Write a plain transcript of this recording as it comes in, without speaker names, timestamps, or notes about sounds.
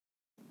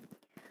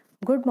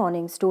Good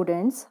morning,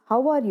 students.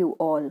 How are you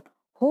all?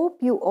 Hope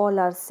you all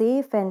are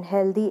safe and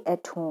healthy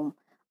at home.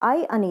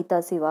 I, Anita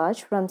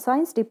Sivaj from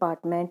Science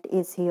Department,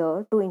 is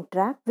here to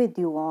interact with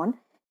you on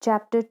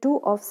Chapter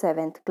 2 of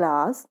 7th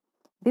class.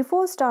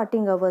 Before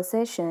starting our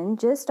session,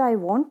 I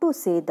want to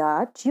say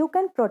that you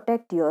can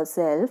protect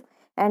yourself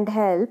and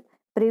help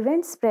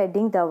prevent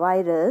spreading the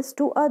virus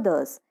to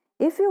others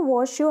if you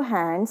wash your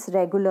hands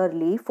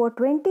regularly for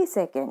 20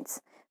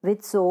 seconds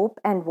with soap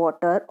and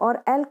water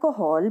or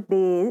alcohol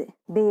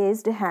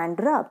based hand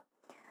rub.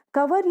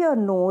 Cover your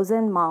nose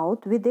and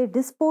mouth with a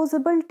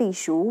disposable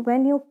tissue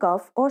when you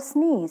cough or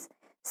sneeze.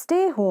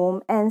 Stay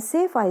home and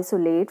safe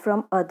isolate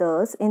from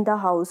others in the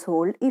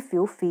household if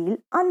you feel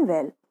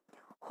unwell.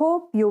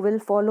 Hope you will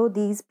follow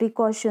these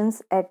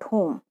precautions at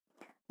home.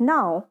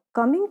 Now,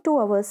 coming to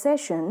our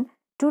session,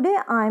 today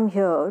I am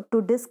here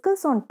to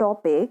discuss on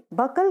topic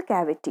buccal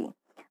cavity.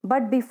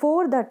 But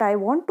before that, I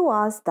want to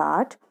ask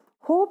that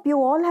hope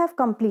you all have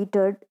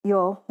completed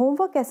your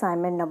homework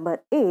assignment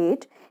number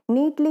 8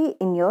 neatly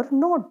in your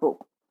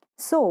notebook.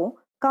 So,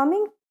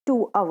 coming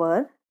to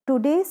our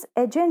today's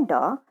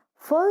agenda,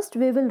 first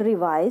we will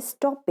revise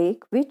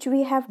topic which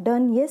we have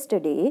done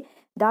yesterday,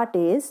 that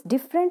is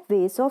different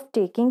ways of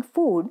taking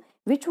food,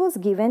 which was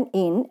given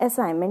in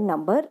assignment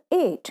number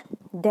 8.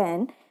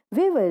 Then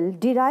we will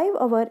derive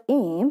our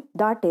aim,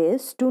 that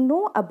is to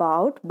know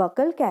about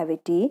buccal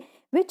cavity,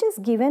 which is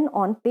given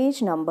on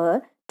page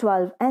number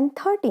 12 and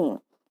 13.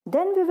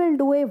 Then we will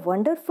do a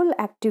wonderful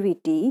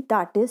activity,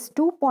 that is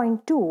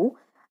 2.2,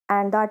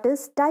 and that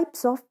is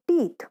types of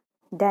teeth.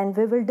 Then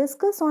we will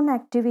discuss on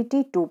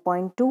activity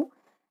 2.2.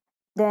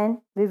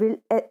 Then we will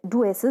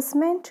do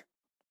assessment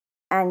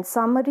and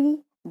summary.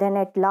 Then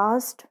at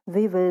last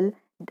we will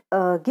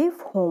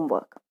give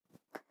homework.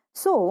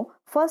 So,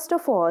 first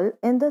of all,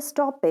 in this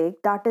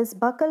topic, that is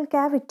buccal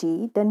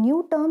cavity, the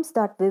new terms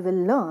that we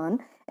will learn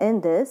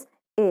in this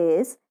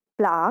is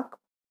plaque,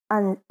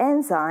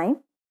 enzyme,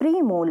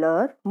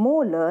 premolar,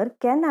 molar,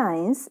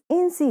 canines,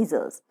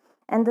 incisors.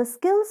 And the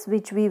skills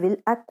which we will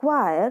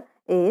acquire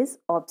is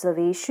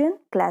observation,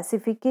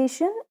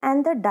 classification,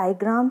 and the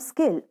diagram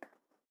skill.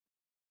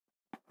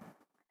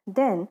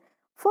 Then,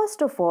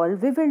 first of all,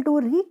 we will do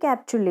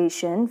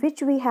recapitulation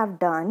which we have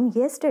done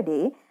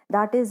yesterday,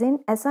 that is in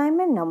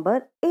assignment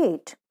number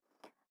 8.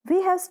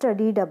 We have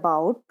studied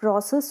about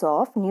process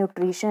of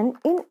nutrition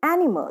in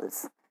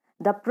animals.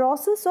 The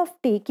process of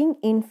taking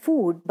in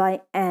food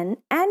by an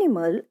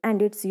animal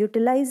and its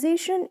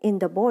utilization in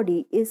the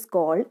body is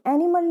called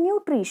animal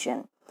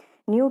nutrition.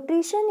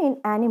 Nutrition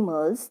in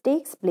animals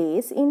takes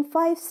place in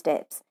 5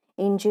 steps: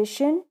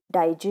 ingestion,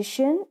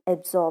 digestion,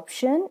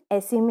 absorption,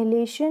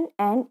 assimilation,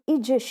 and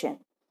egestion.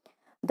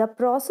 The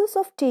process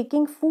of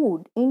taking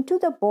food into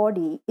the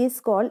body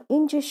is called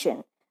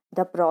ingestion,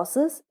 the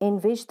process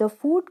in which the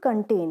food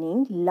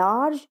containing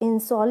large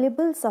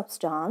insoluble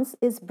substance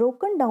is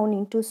broken down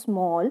into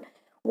small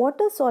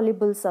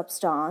water-soluble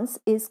substance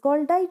is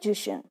called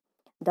digestion.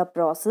 The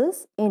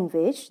process in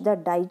which the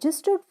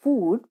digested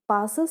food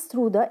passes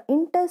through the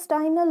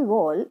intestinal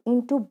wall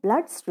into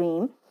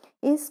bloodstream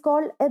is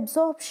called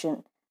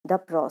absorption. The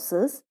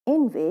process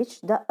in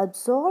which the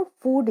absorbed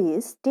food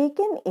is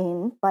taken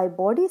in by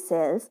body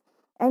cells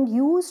and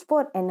used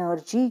for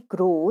energy,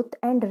 growth,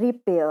 and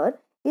repair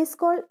is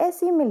called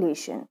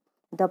assimilation.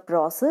 The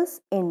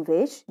process in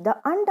which the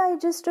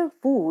undigested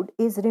food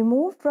is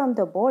removed from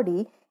the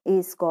body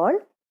is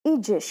called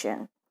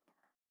egestion.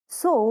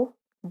 So,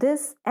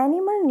 this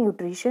animal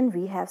nutrition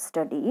we have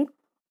studied.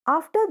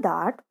 After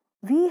that,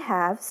 we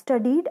have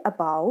studied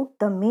about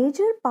the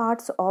major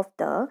parts of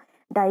the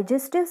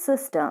digestive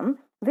system,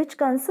 which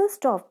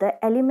consist of the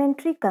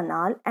alimentary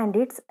canal and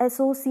its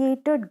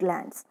associated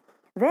glands.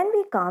 When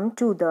we come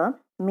to the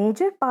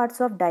major parts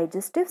of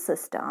digestive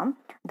system,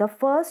 the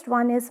first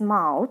one is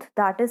mouth,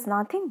 that is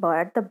nothing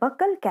but the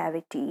buccal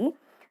cavity.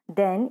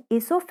 Then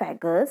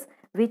esophagus,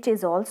 which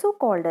is also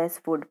called as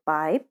food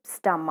pipe,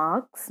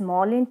 stomach,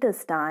 small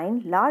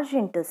intestine, large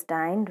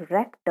intestine,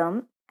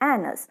 rectum,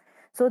 anus.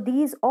 So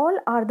these all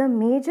are the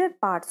major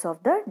parts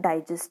of the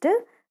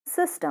digestive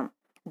system.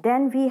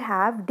 Then we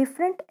have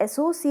different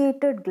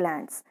associated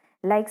glands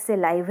like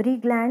salivary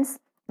glands,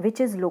 which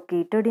is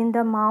located in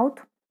the mouth.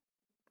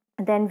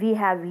 Then we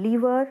have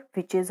liver,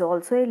 which is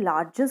also a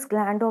largest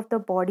gland of the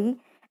body,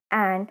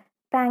 and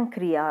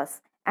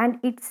pancreas, and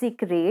it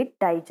secretes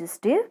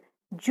digestive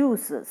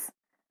juices.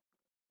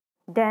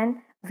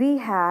 Then we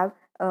have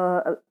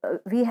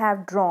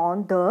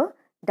drawn the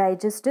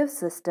digestive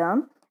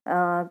system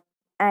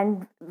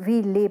and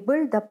we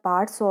labeled the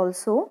parts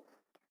also.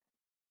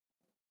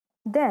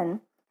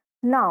 Then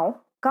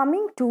now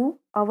coming to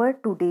our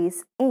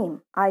today's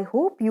aim, I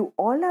hope you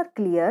all are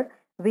clear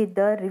with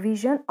the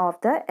revision of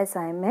the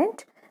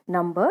assignment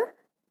number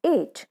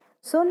 8.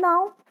 So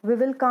now we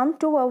will come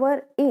to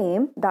our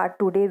aim that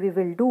today we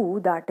will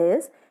do, that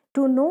is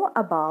to know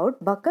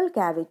about buccal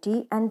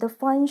cavity and the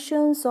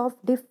functions of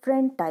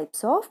different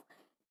types of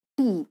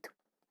teeth.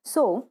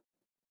 So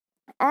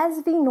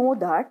as we know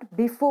that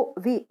before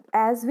we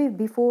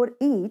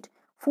eat,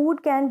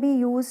 food can be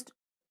used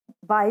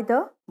by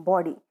the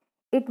body.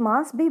 It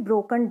must be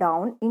broken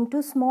down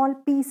into small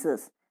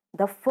pieces.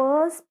 The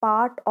first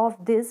part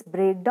of this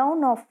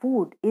breakdown of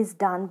food is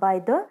done by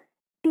the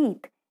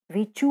teeth.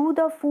 We chew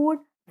the food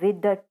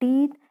with the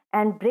teeth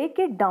and break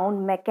it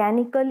down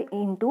mechanically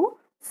into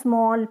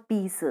small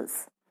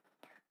pieces.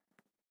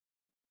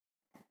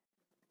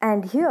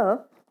 And here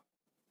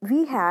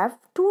we have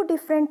two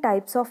different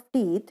types of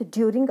teeth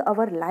during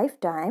our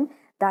lifetime,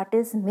 that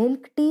is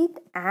milk teeth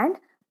and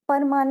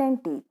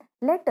permanent teeth.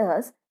 Let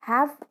us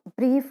have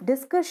brief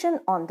discussion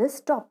on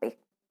this topic.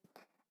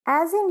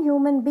 As in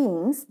human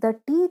beings, the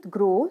teeth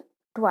grow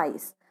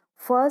twice.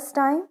 First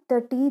time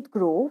the teeth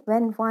grow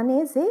when one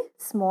is a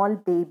small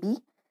baby.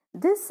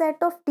 This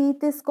set of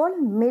teeth is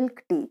called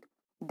milk teeth.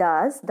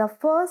 Thus, the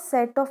first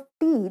set of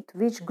teeth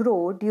which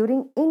grow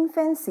during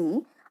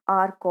infancy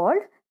are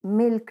called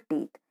milk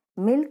teeth.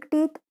 Milk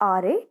teeth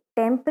are a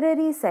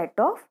temporary set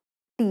of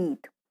teeth.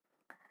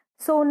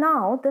 So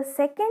now the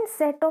second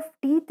set of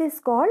teeth is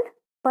called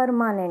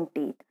permanent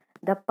teeth.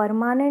 The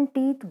permanent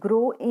teeth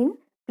grow in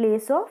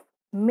place of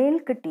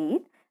milk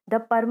teeth. The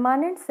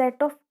permanent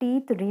set of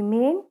teeth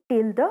remain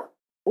till the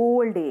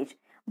old age.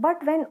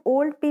 But when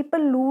old people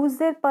lose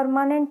their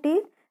permanent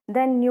teeth,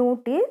 then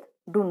new teeth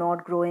do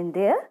not grow in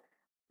their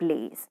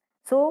place.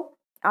 So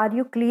are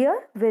you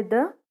clear with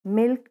the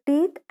milk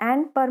teeth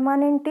and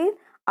permanent teeth?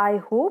 I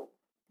hope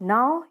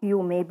now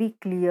you may be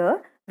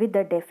clear with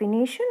the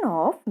definition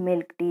of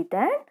milk teeth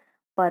and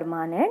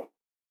permanent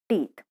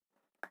teeth.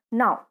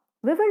 Now,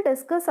 we will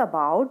discuss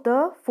about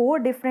the four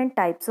different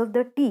types of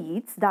the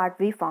teeth that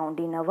we found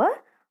in our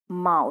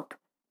mouth,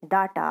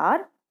 that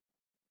are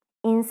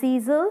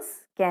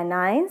incisors,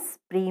 canines,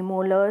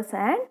 premolars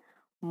and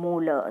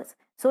molars.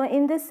 So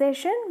in this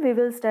session we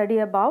will study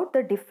about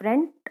the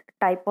different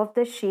type of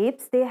the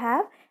shapes they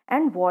have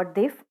and what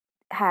they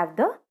have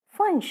the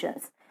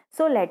functions.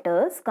 So let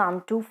us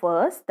come to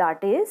first,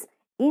 that is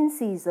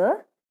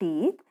incisor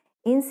teeth.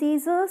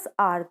 Incisors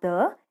are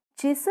the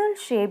chisel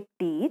shaped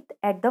teeth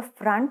at the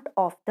front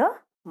of the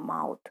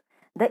mouth.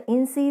 The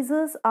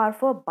incisors are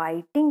for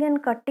biting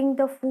and cutting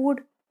the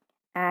food,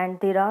 and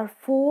there are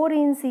 4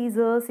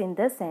 incisors in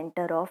the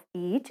center of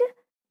each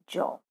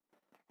jaw.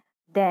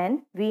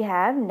 Then we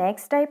have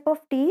next type of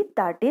teeth,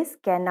 that is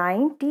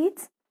canine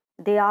teeth.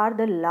 They are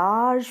the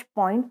large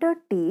pointed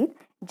teeth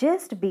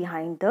just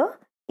behind the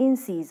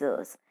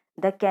incisors.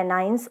 The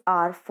canines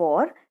are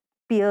for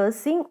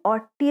piercing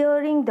or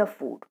tearing the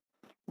food.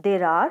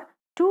 There are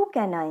 2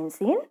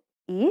 canines in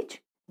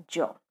each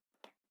jaw.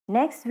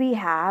 Next we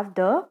have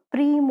the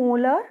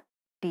premolar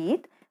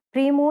teeth.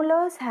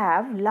 Premolars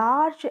have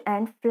large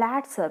and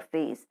flat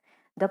surface.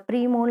 The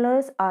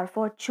premolars are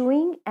for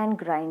chewing and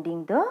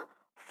grinding the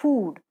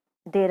food.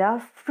 There are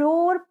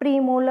 4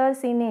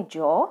 premolars in a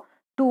jaw,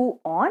 2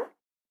 on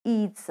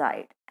each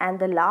side. And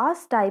the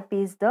last type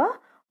is the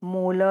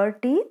molar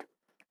teeth.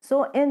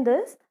 So in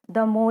this,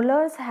 the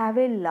molars have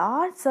a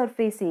large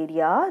surface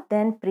area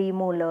than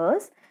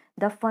premolars.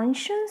 The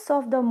functions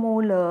of the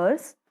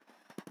molars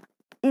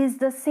is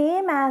the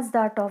same as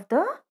that of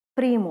the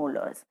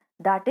premolars.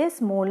 That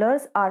is,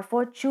 molars are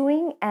for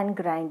chewing and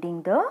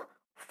grinding the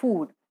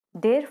food.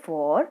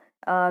 Therefore,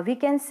 we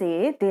can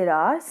say there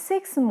are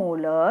 6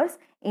 molars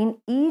in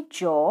each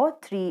jaw,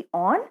 3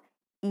 on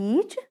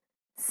each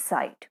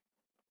side.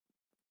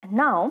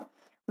 Now,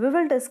 we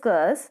will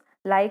discuss,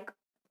 like,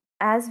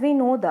 as we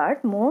know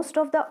that most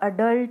of the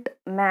adult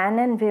men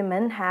and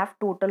women have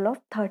total of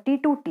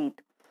 32 teeth.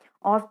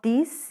 Of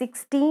these,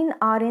 16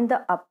 are in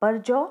the upper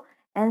jaw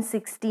and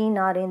 16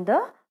 are in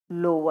the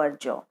lower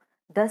jaw.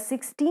 The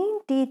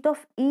 16 teeth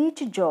of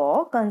each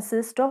jaw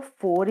consist of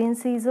 4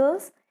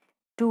 incisors,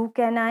 2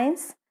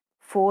 canines,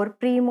 4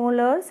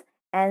 premolars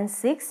and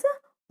 6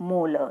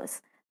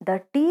 molars.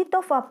 The teeth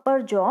of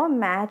upper jaw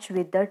match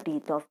with the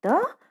teeth of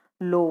the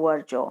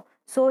lower jaw.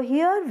 So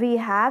here we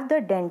have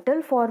the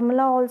dental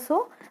formula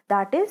also,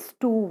 that is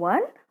 2,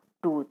 1,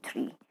 2,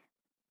 3.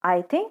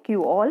 I think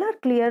you all are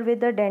clear with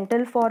the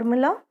dental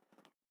formula.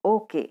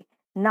 Okay,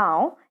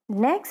 now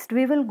next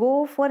we will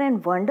go for a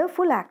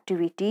wonderful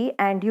activity,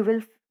 and you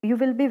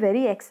will be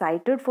very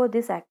excited for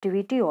this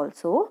activity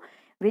also,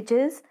 which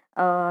is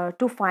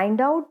to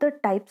find out the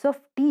types of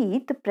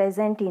teeth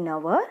present in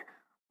our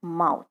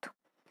mouth.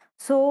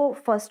 So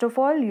first of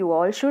all, you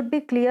all should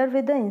be clear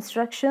with the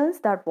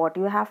instructions that what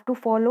you have to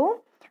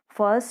follow.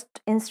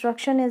 First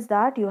instruction is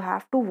that you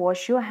have to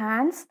wash your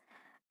hands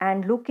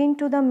and look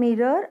into the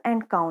mirror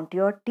and count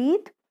your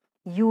teeth.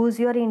 Use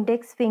your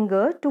index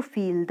finger to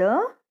feel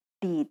the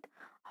teeth.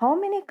 How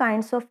many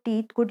kinds of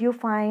teeth could you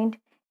find?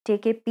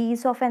 Take a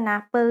piece of an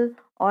apple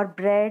or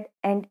bread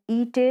and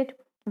eat it.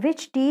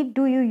 Which teeth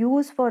do you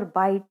use for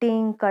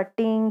biting,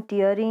 cutting,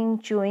 tearing,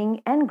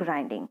 chewing and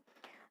grinding?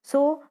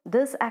 So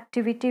this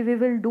activity we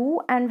will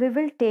do, and we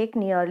will take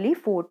nearly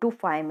 4 to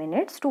 5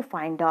 minutes to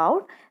find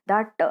out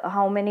that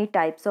how many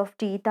types of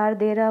teeth are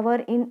there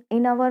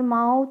in our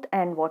mouth,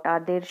 and what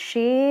are their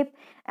shape,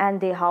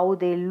 and how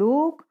they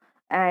look,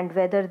 and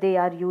whether they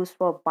are used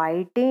for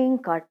biting,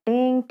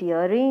 cutting,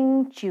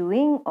 tearing,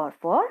 chewing or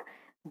for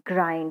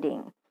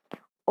grinding.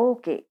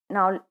 Okay,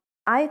 now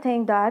I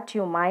think that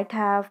you might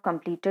have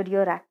completed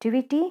your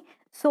activity.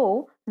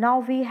 So now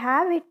we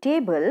have a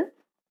table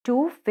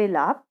to fill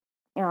up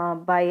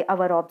by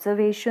our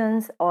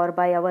observations or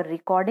by our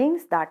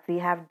recordings that we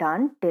have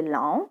done till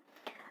now.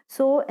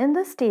 So in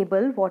this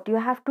table, what you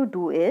have to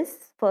do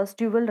is first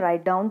you will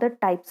write down the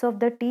types of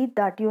the teeth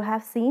that you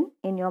have seen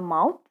in your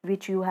mouth,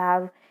 which you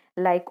have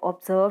like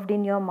observed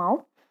in your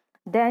mouth.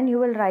 Then you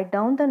will write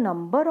down the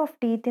number of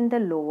teeth in the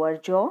lower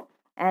jaw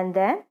and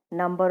then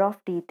number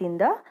of teeth in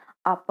the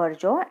upper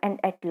jaw, and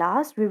at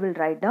last we will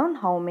write down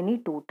how many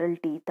total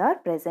teeth are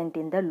present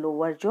in the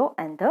lower jaw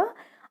and the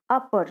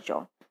upper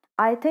jaw.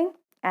 I think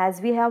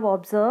as we have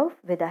observed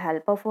with the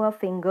help of our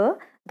finger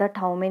that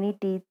how many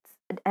teeth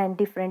and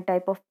different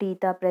type of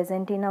teeth are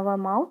present in our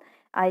mouth,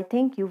 I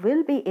think you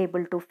will be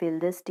able to fill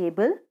this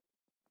table.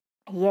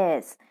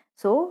 Yes,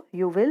 so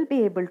you will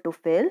be able to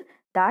fill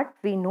that.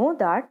 We know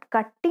that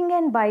cutting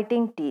and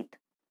biting teeth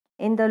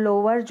in the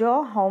lower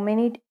jaw, how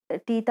many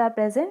teeth are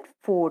present?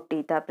 4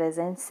 teeth are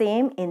present.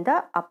 Same in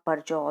the upper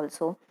jaw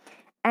also.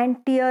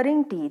 And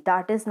tearing teeth,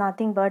 that is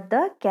nothing but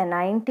the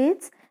canine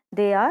teeth.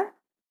 They are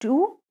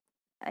 2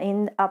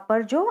 in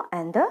upper jaw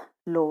and the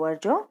lower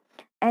jaw.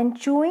 And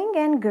chewing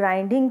and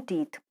grinding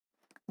teeth,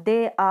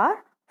 they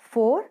are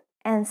 4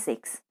 and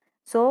 6.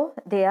 So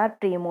they are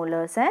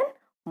premolars and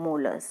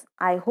molars.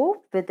 I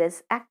hope with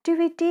this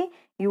activity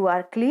you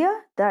are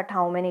clear that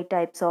how many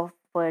types of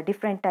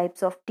different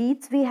types of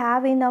teeth we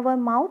have in our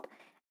mouth,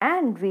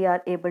 and we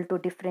are able to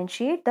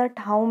differentiate that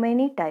how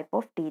many type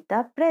of teeth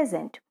are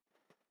present.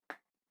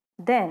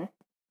 Then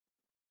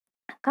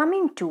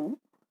coming to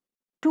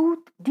tooth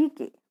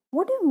decay.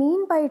 What do you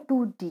mean by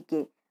tooth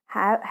decay?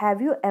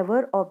 Have you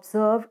ever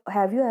observed,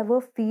 have you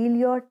ever feel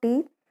your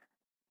teeth?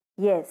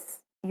 Yes,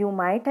 you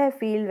might have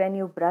feel when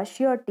you brush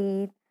your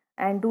teeth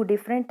and do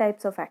different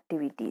types of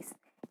activities.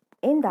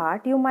 In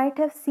that, you might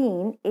have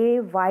seen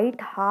a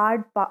white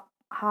hard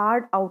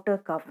outer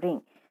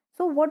covering.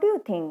 So, what do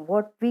you think?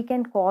 What we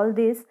can call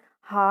this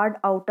hard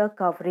outer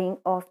covering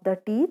of the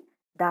teeth?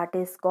 That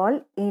is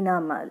called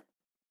enamel.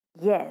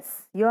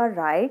 Yes, you are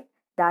right.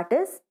 That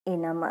is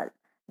enamel.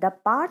 The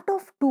part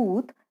of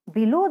tooth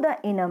below the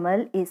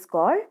enamel is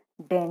called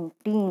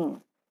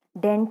dentine.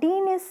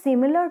 Dentine is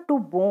similar to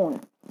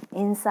bone.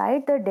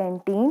 Inside the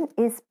dentine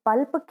is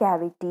pulp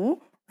cavity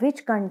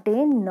which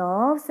contain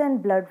nerves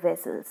and blood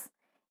vessels.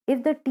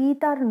 If the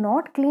teeth are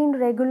not cleaned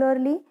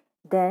regularly,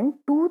 then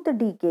tooth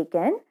decay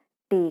can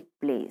take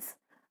place.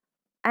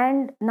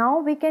 And now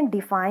we can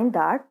define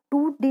that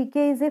tooth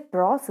decay is a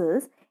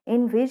process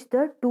in which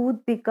the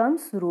tooth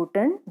becomes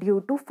rotten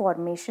due to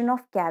formation of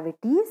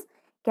cavities.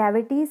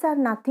 Cavities are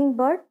nothing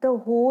but the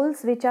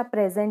holes which are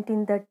present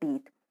in the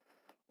teeth.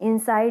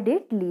 Inside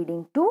it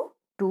leading to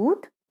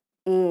tooth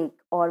ache,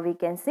 or we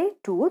can say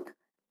tooth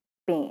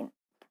pain.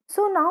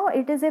 So now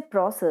it is a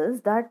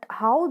process that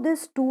how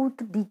this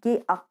tooth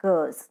decay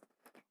occurs.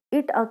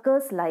 It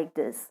occurs like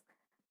this.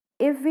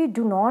 If we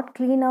do not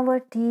clean our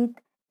teeth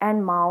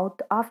and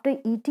mouth after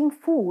eating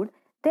food,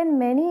 then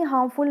many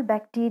harmful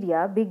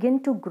bacteria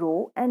begin to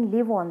grow and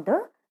live on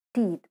the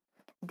teeth.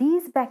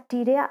 These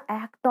bacteria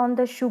act on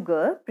the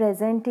sugar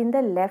present in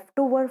the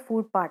leftover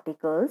food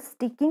particles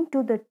sticking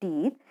to the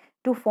teeth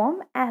to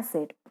form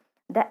acid.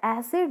 The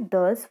acid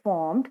thus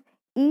formed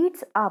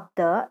eats up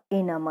the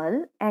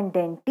enamel and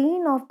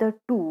dentine of the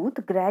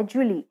tooth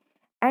gradually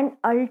and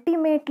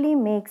ultimately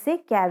makes a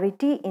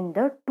cavity in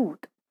the tooth.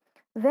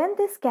 When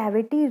this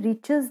cavity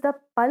reaches the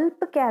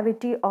pulp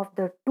cavity of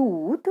the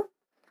tooth,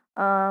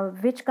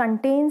 which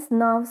contains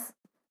nerves,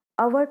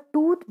 our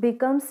tooth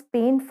becomes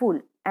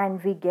painful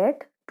and we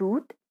get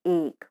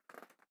toothache.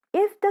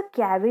 If the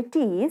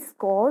cavities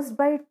caused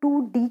by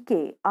tooth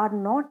decay are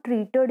not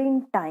treated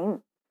in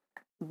time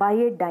by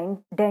a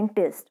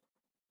dentist,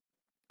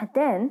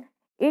 then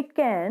it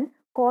can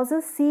cause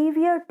a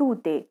severe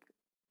toothache.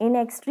 In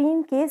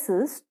extreme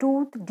cases,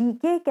 tooth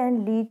decay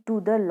can lead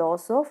to the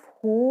loss of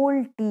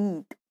whole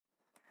teeth.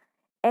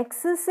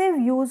 Excessive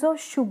use of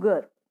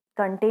sugar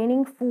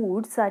containing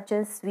foods such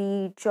as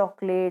sweet,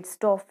 chocolates,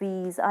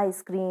 toffees,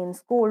 ice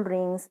creams, cold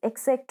drinks,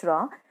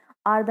 etc.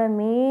 are the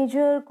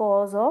major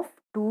cause of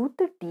tooth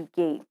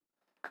decay.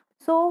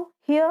 So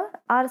here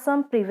are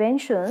some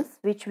preventions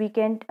which we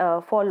can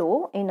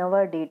follow in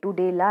our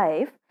day-to-day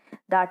life.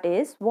 That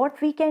is what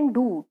we can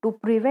do to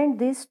prevent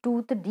this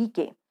tooth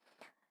decay.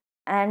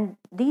 And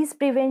these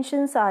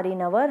preventions are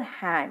in our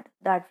hand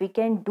that we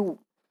can do.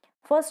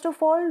 First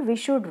of all, we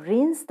should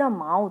rinse the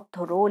mouth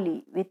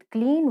thoroughly with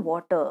clean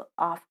water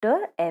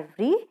after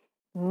every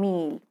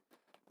meal.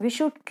 We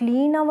should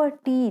clean our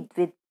teeth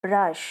with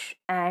brush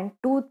and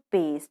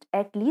toothpaste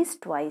at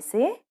least twice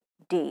a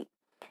day.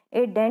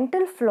 A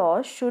dental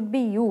floss should be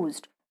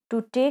used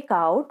to take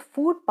out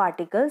food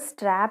particles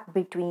trapped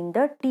between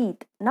the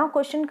teeth. Now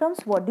question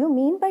comes, what do you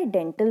mean by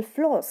dental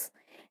floss?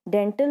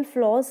 Dental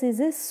floss is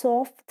a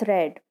soft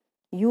thread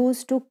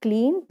used to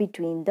clean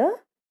between the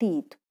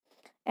teeth.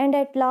 And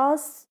at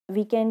last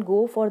we can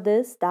go for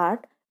this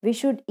that We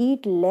should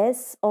eat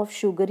less of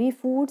sugary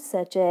foods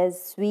such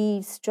as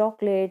sweets,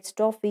 chocolates,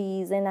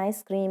 toffees, and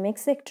ice cream,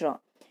 etc.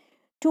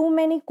 Too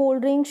many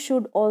cold drinks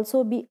should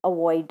also be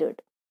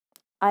avoided.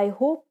 I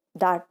hope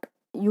that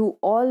you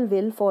all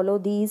will follow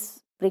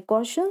these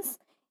precautions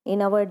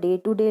in our day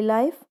to day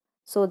life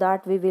so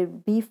that we will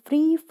be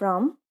free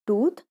from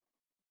tooth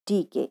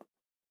decay.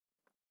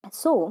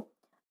 So,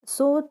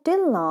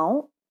 till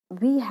now,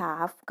 we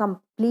have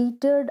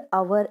completed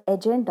our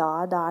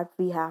agenda that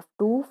we have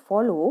to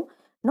follow.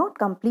 Not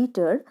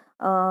completed,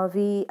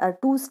 we are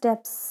two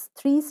steps,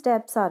 three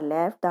steps are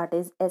left. That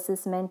is,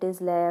 assessment is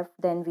left,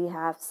 then we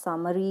have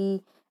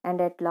summary,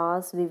 and at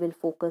last, we will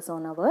focus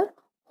on our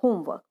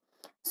homework.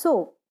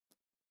 So,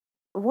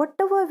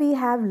 whatever we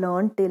have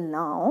learned till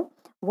now,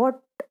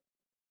 what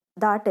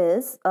that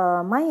is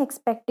my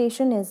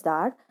expectation is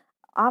that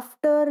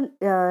after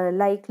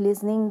like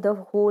listening the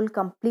whole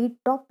complete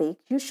topic,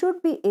 you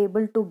should be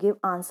able to give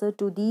answer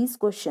to these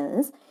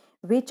questions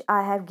which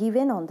I have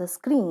given on the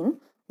screen.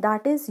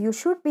 That is, you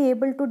should be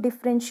able to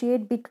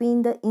differentiate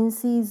between the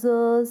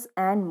incisors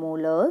and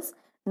molars.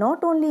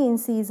 Not only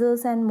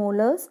incisors and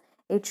molars,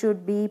 it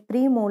should be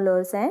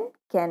premolars and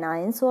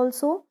canines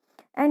also.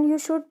 And you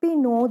should be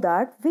know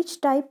that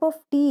which type of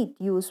teeth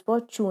used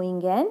for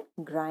chewing and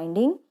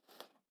grinding,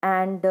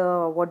 and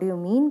what do you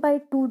mean by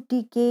tooth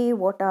decay,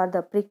 what are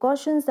the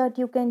precautions that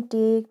you can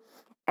take,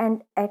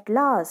 and at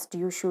last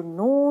you should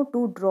know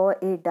to draw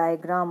a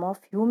diagram of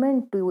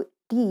human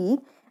teeth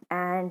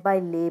and by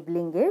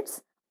labeling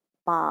its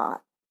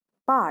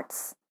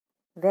parts.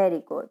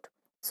 Very good.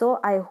 So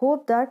I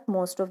hope that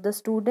most of the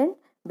student,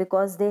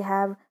 because they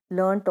have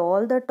learnt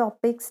all the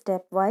topics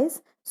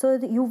stepwise, so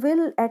you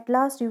will at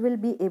last you will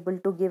be able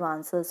to give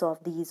answers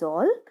of these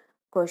all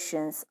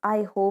questions.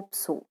 I hope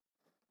so.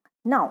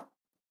 Now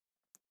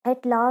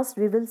at last,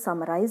 we will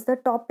summarize the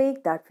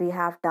topic that we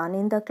have done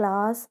in the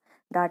class.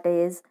 That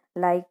is,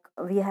 like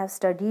we have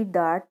studied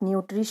that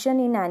nutrition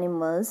in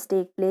animals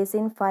take place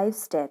in 5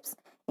 steps: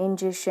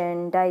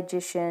 ingestion,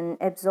 digestion,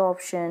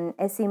 absorption,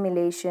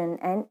 assimilation,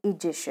 and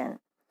egestion.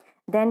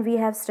 Then we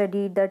have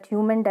studied that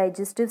human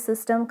digestive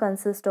system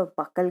consists of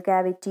buccal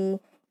cavity,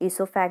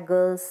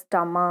 esophagus,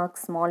 stomach,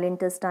 small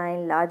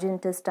intestine, large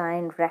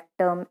intestine,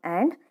 rectum,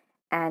 and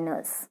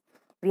anus.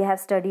 We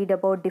have studied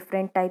about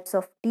different types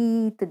of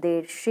teeth,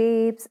 their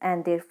shapes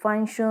and their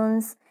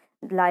functions.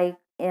 Like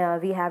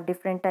we have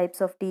different types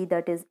of teeth,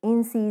 that is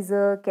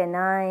incisor,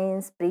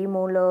 canines,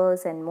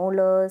 premolars, and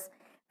molars.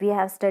 We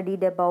have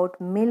studied about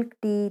milk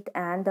teeth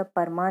and the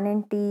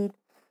permanent teeth,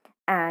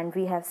 and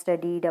we have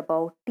studied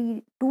about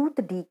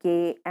tooth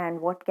decay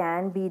and what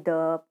can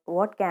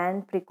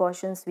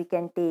precautions we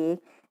can take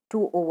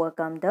to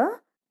overcome the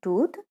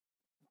tooth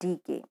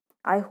decay.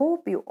 I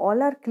hope you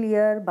all are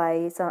clear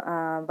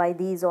by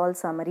these all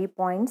summary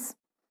points.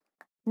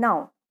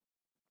 Now,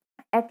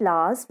 at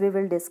last, we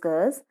will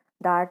discuss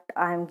that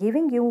I am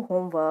giving you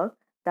homework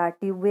that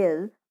you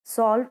will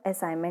solve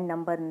assignment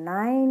number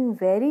 9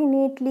 very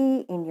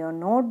neatly in your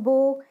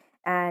notebook,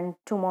 and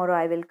tomorrow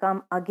I will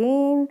come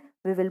again.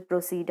 We will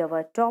proceed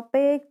our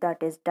topic,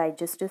 that is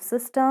digestive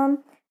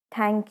system.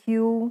 Thank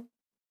you.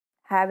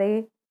 Have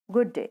a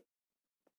good day.